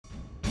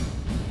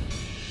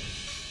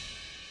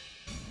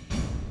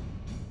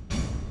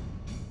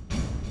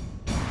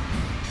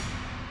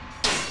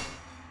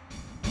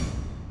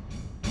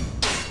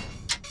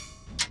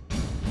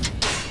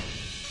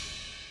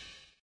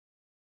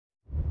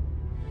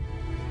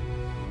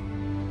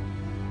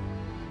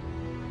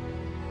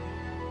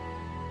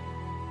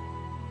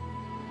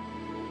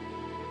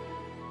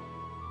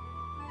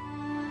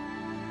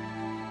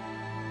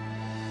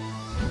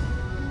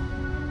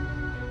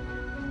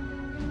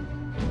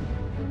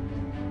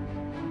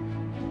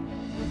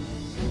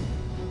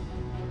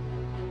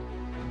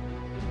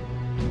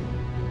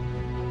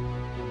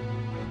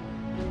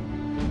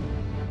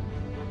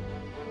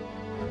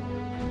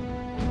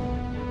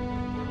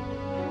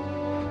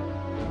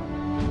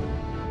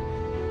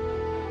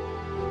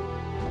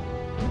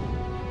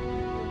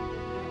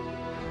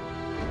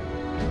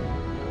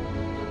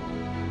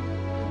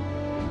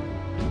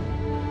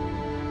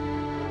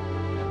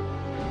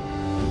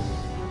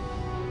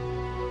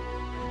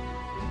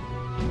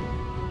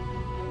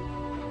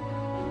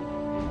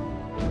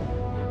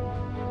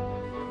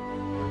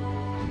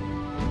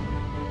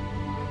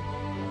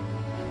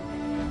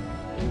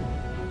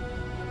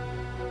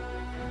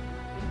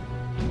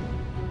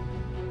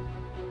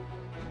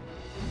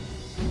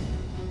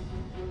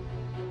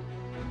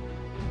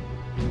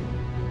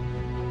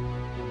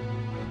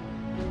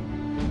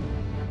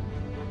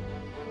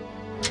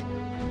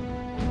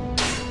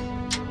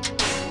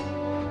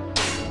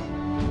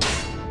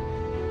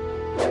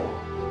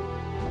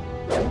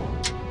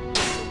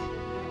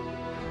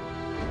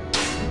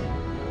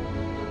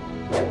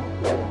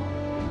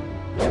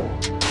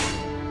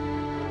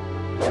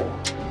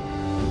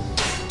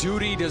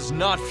does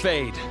not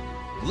fade.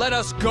 Let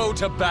us go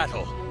to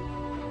battle.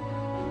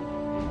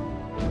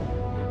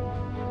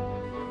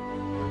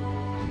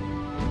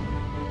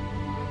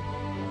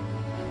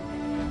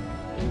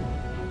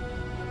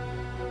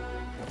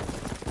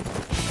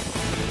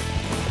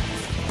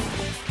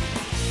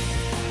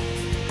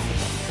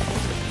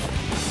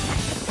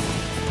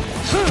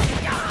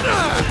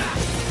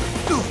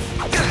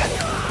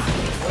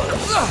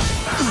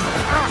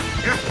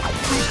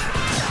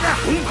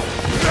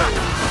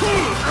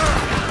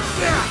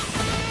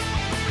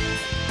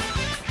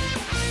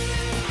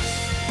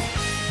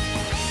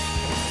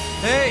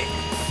 Hey!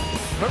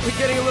 Aren't we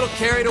getting a little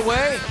carried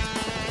away?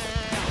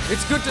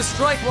 It's good to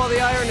strike while the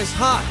iron is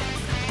hot,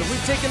 but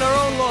we've taken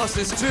our own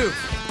losses too.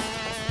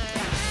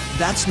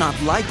 That's not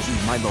like you,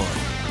 my lord.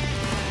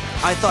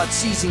 I thought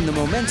seizing the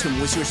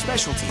momentum was your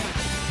specialty.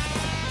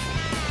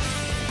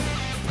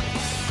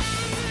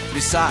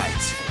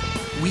 Besides,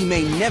 we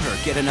may never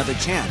get another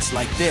chance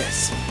like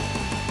this.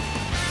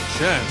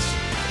 Chance?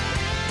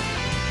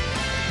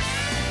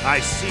 I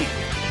see.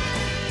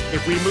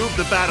 If we move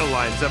the battle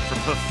lines up from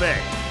Hefei,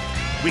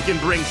 we can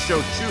bring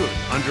Shouchun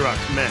under our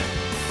command.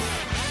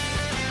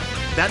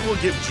 That will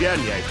give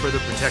Jianye further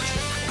protection,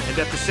 and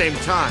at the same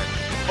time,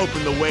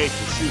 open the way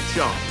to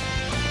Shouchun.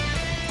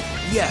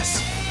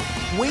 Yes,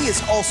 Wei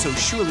is also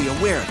surely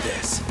aware of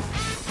this.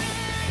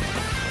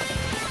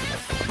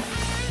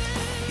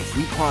 If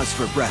we pause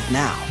for breath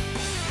now,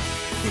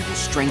 it will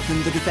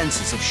strengthen the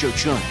defenses of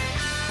Shouchun.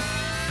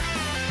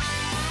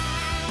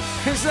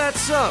 Is that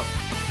so?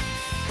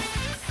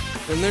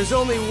 Then there's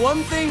only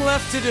one thing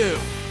left to do.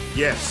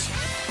 Yes.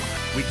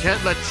 We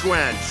can't let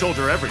Chuan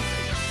shoulder everything.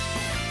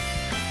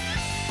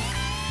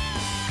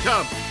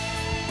 Come,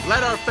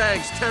 let our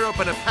fangs tear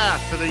open a path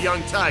for the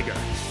young tiger.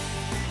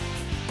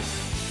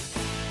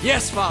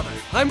 Yes, father,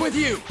 I'm with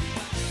you.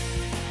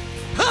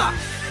 Ha!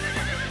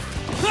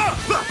 Ha!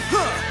 Ha!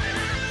 Ha!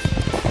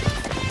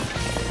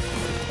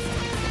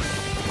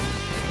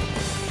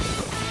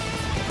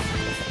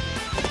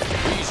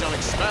 We shall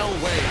expel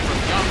Wei from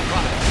young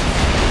province.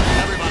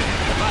 Everybody,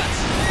 advance!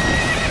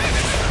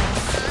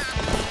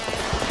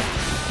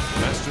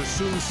 Master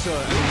Sun Ce and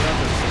the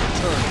others have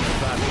returned to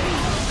battle.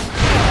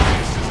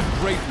 This is a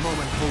great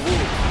moment for Wu.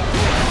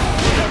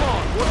 Come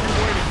on, what are you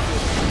waiting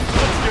for?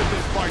 Let's get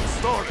this fight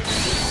started.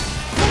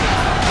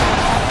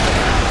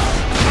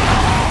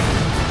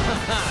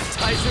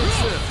 Taishi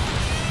Ci,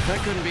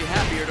 I couldn't be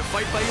happier to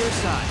fight by your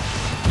side.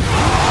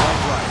 All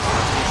right,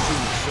 Master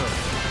Sun Ce.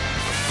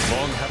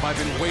 Long have I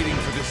been waiting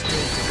for this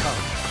day to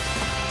come.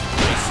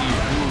 I see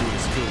Wu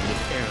is filled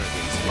with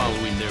arrogance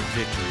following their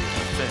victory at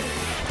the Fei.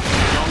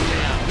 Long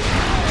Liao,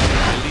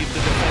 I leave the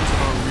defense of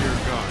our rear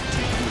guard to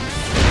you.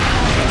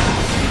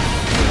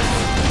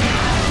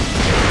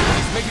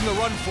 He's making a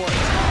run for it.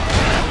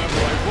 However,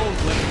 I won't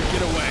let him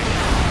get away.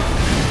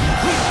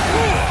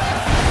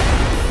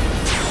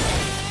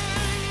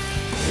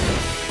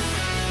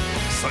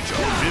 Such a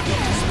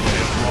vivid display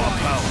of raw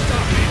power,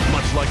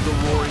 much like the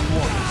roaring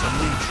waters of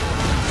nature.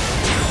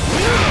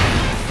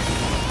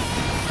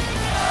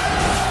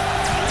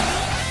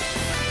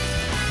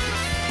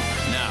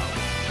 Now,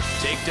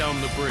 take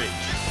down the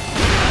bridge. Who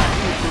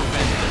will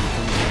prevent them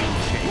from giving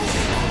chase?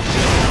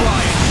 Just try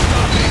and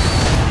stop me!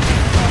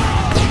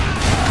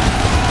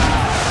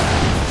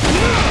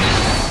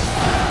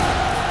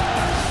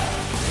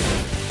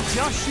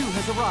 Jiashu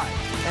has arrived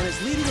and is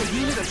leading a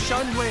unit of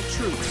Shanwei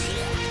troops.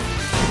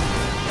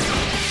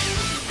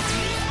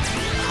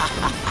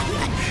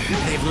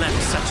 They've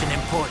left such an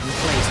important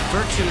place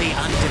virtually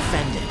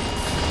undefended.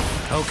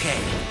 Okay,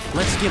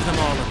 let's give them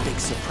all a big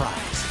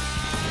surprise.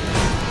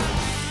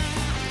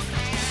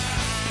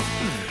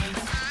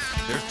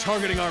 They're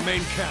targeting our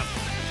main camp.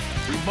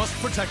 We must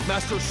protect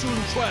Master Sun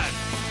Quan.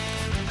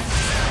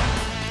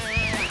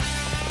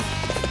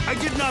 I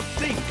did not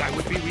think I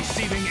would be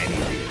receiving any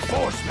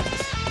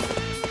reinforcements.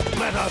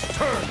 Let us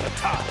turn the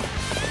tide.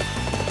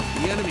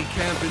 The enemy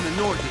camp in the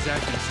north is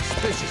acting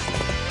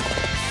suspiciously.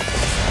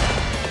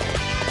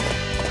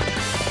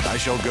 I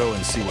shall go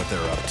and see what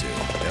they're up to.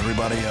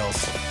 Everybody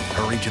else,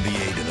 hurry to the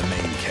aid of the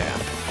main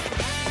camp.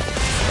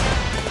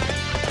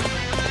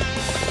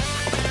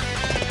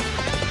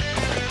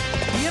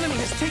 The enemy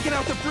has taken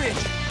out the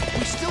bridge.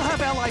 We still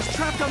have allies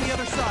trapped on the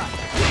other side.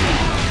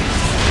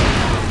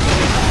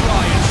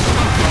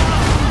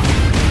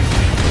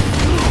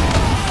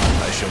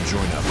 I shall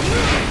join up with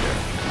you later.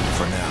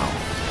 For now,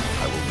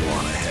 I will go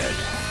on ahead.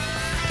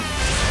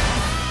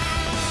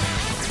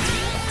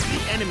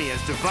 The enemy has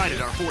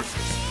divided our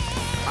forces.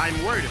 I'm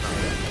worried about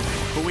that,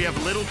 but we have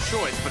little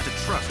choice but to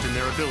trust in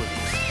their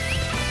abilities.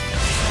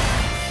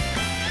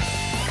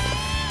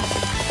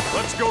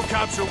 Let's go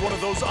capture one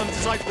of those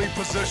unsightly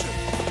positions.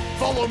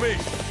 Follow me.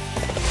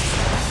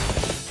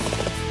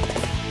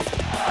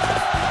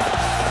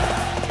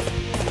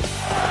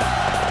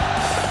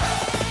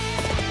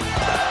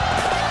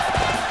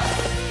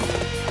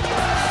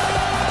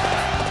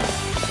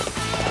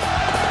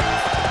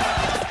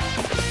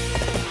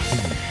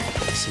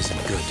 This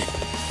isn't good.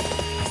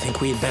 I think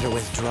we'd better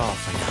withdraw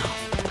for now.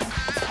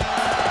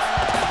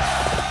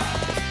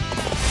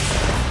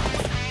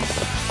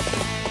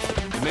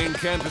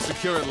 camp is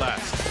secure at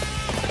last.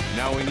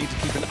 Now we need to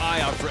keep an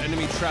eye out for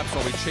enemy traps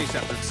while we chase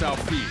after Cao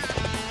Pi.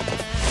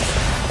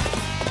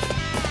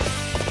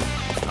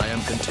 I am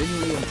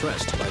continually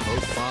impressed by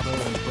both father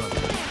and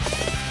brother.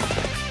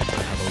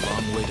 I have a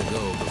long way to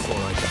go before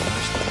I can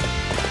match them.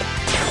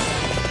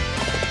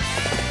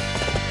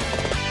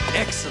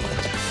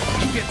 Excellent.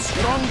 You get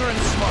stronger and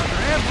smarter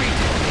every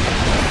day.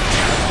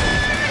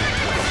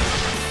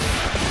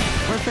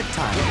 Perfect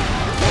timing.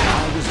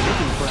 I was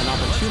looking for an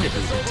opportunity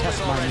to test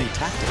my new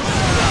tactics.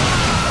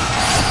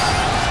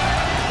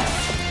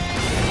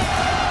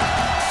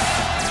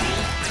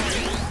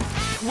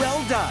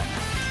 Well done.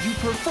 You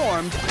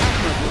performed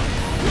admirably.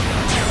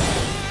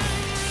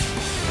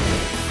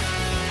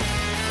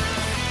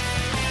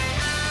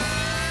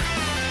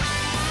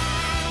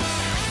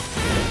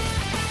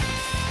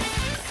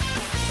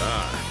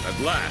 At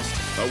last,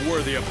 a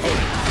worthy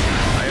opponent.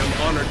 I am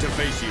honored to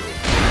face you.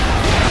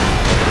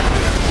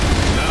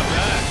 Not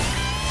bad.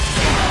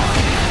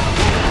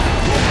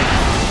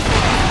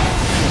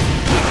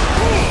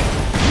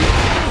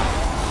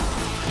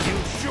 You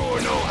sure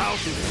know how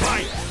to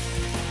fight.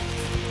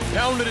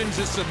 Pound it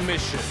into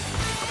submission.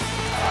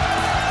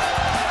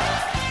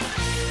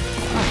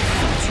 I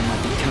thought you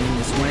might be coming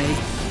this way.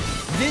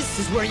 This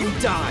is where you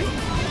die.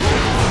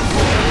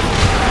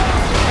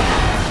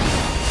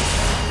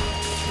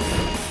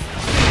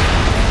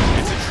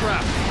 It's a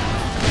trap.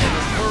 We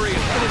must hurry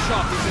and finish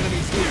off these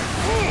enemies here.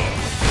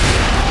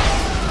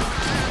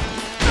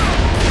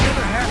 The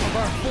other half of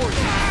our force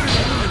is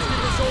eliminated. Let's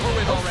get this over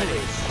with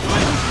already.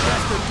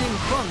 Master Ding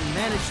Feng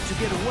managed to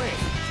get away.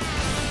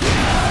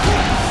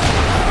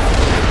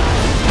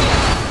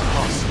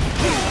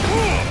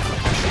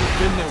 I should have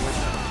been there with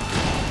them.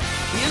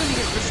 The enemy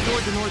has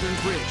restored the northern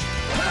bridge.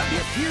 They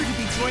appear to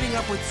be joining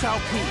up with Cao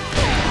Pi.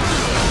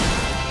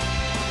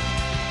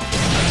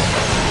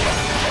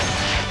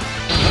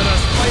 Let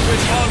us fight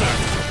with honor.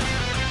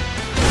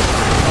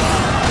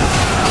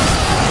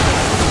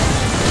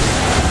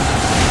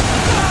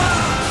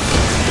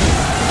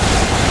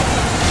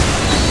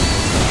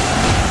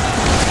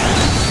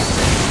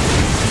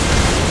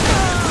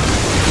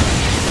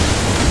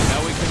 Now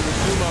we can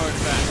resume our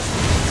advance.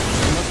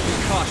 We must be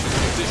cautious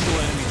of additional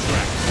enemy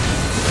traps.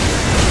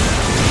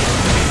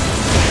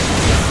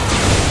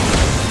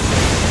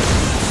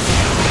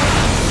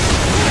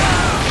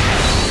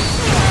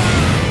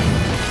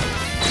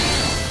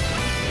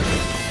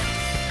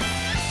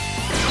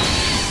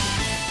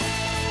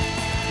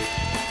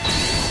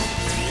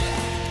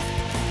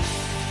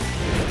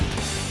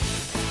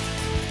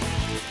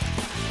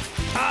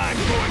 I'm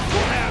going to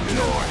have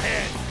your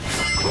head.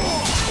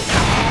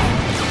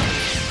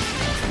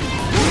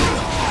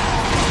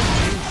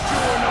 You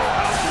sure know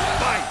how to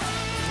fight.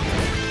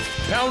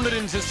 Pound it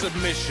into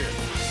submission.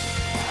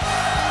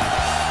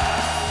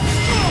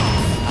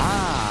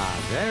 Ah,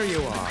 there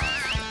you are.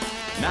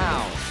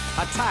 Now,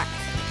 attack!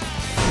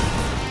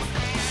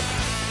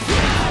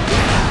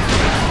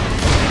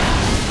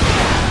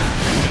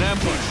 An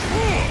ambush.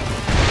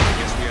 I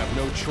guess we have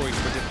no choice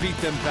but to beat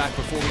them back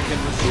before we can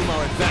resume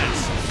our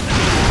advance.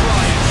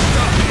 Try and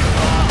stop it!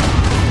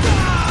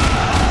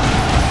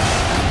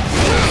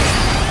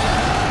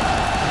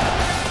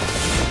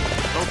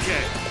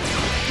 Okay.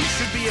 We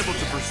should be able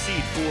to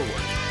proceed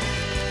forward.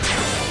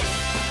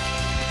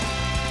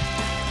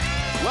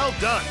 Well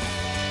done.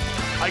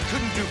 I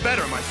couldn't do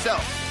better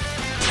myself.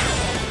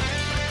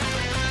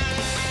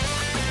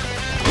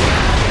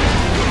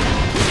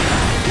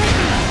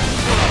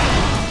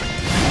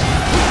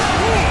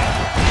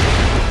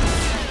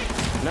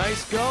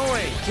 Nice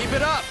going. Keep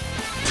it up.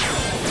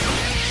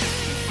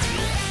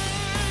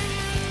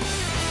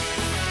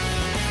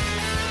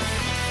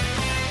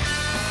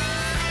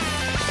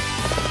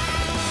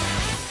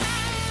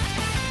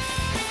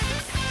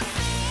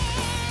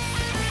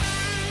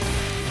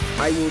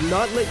 I will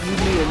not let you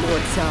near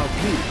Lord Cao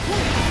Pi.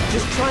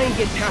 Just try and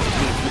get past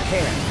me if you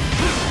can.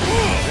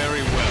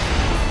 Very well.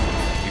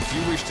 If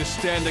you wish to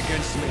stand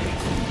against me,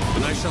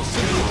 then I shall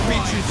simply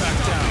beat you back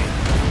down.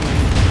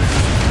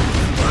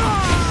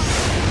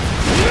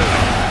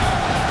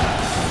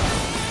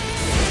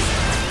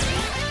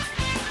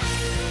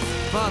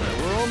 Father,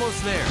 we're almost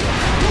there.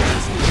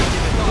 Just need to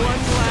give it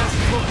one last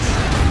push.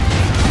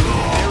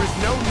 There is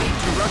no need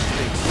to rush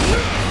things.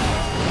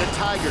 The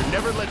tiger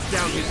never lets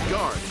down his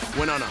guard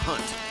when on a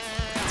hunt.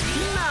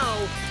 Now,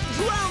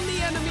 drown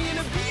the enemy in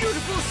a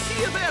beautiful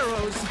sea of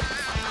arrows.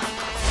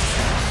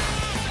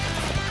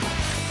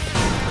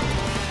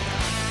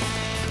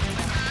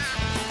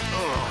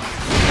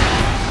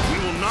 We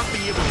will not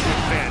be able to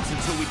advance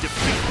until we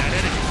defeat that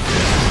enemy.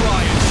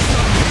 Try and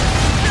stop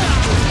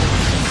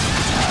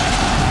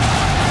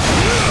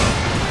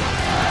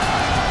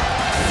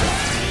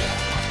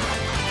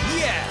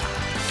Yeah!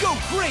 Go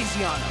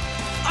crazy on him!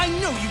 I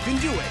know you can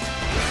do it!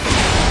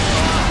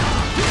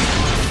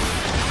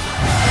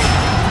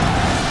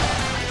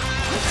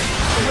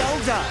 Well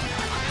done!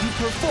 You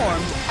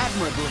performed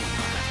admirably.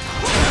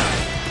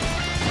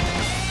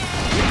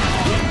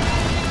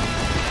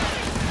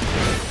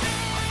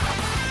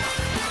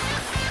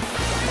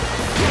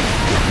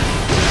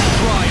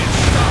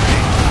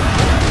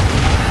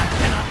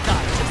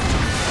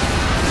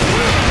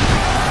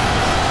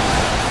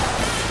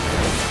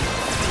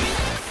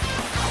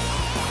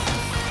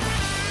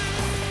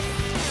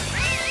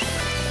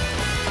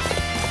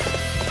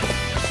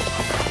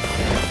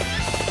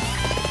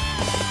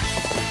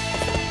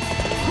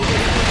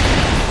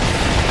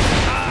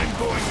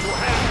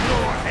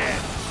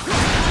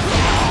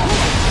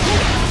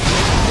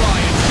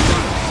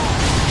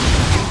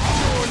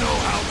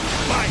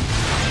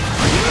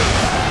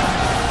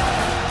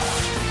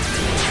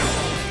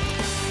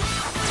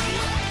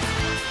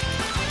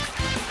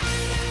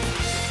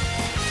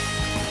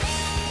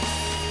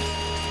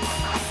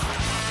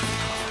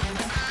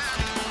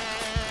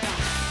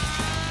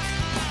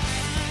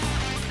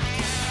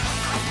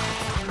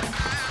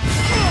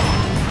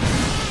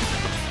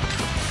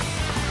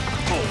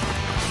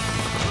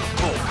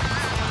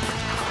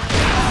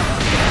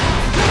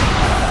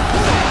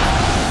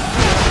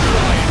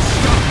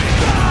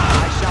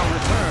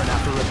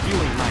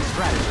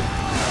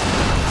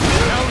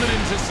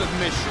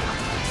 submission.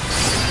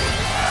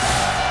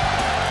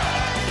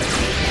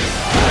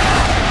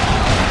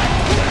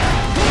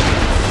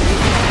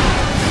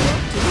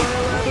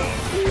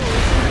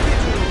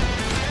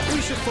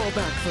 We should fall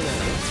back for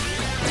now.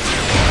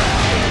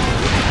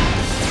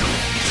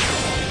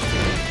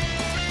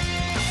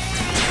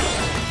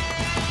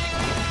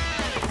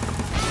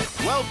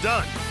 Well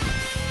done.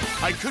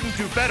 I couldn't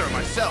do better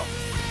myself.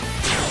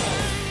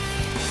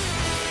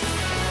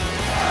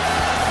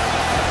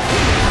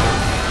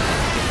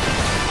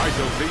 I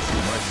shall face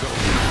you myself.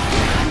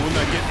 You will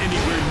not get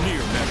anywhere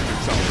near Master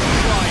Cao.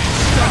 Try and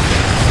stop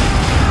it!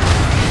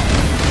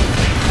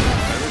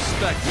 I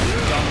respect your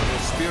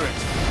indomitable spirit.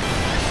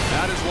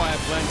 That is why I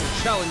plan to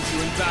challenge you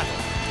in battle.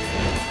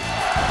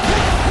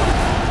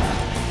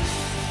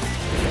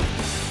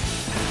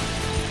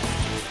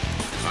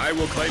 I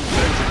will claim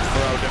vengeance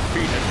for our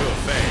defeat at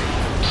Buffet.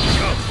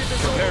 Come,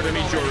 prepare to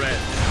meet your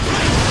end.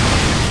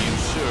 You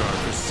sure are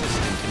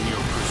persistent in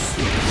your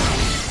pursuit.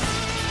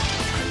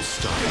 I'm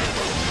starting.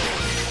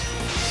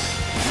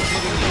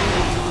 Hitting you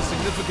will deal a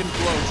significant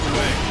blow to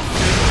Wei.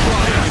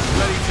 Trying is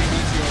ready to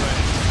meet your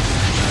end.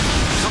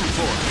 Come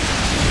forth.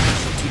 I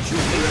shall teach you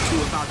a thing or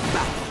two about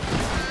battle.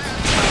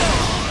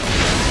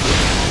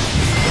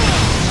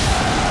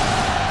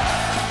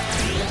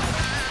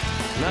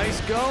 Nice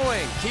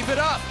going. Keep it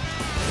up.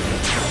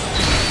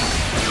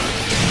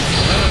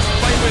 Let us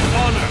fight with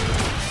honor.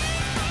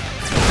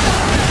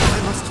 I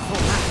must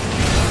fall back.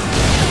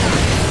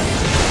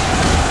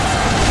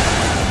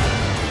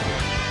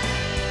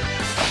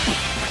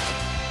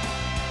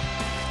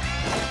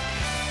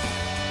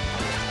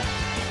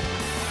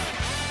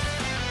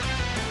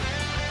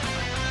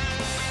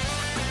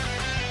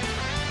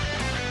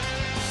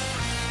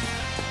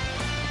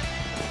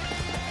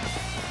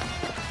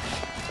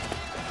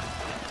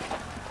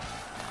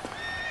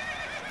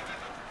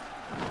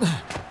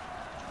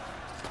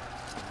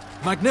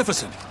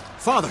 Magnificent!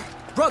 Father!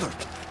 Brother!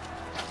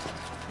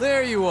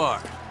 There you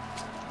are.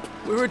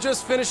 We were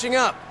just finishing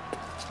up.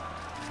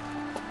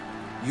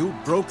 You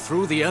broke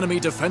through the enemy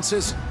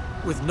defenses?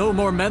 With no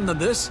more men than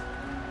this?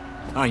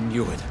 I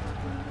knew it.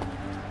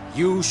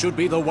 You should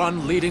be the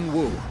one leading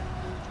Wu.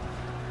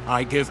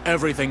 I give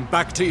everything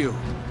back to you.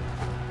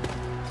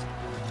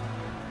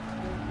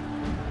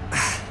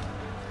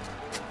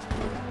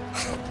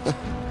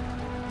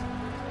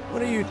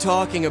 What are you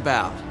talking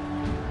about?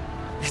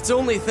 It's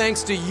only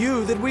thanks to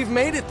you that we've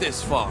made it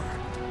this far.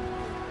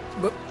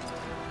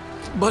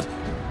 But...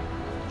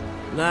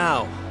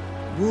 Now,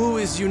 Wu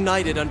is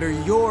united under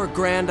your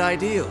grand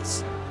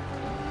ideals.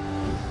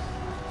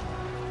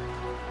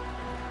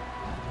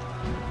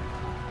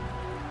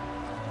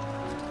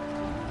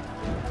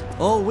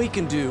 All we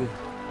can do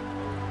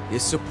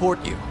is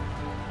support you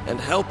and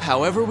help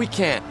however we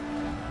can.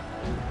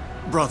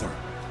 Brother,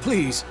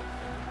 please.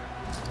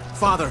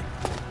 Father,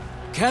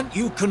 can't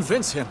you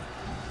convince him?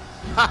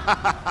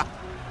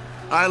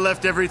 I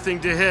left everything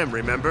to him,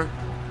 remember?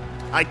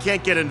 I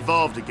can't get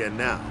involved again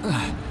now.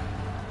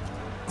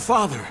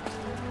 Father!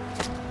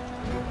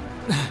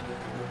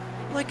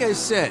 Like I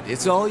said,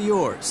 it's all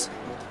yours.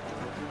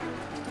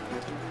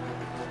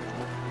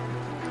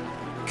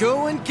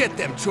 Go and get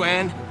them,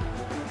 Chuan!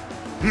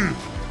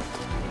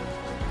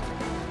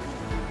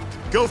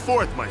 Go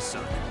forth, my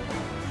son.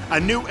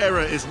 A new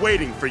era is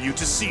waiting for you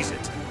to seize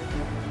it.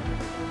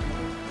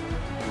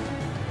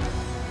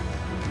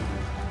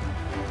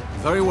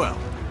 Very well.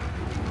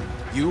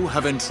 You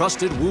have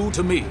entrusted Wu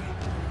to me,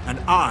 and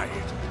I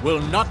will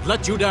not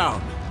let you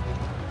down.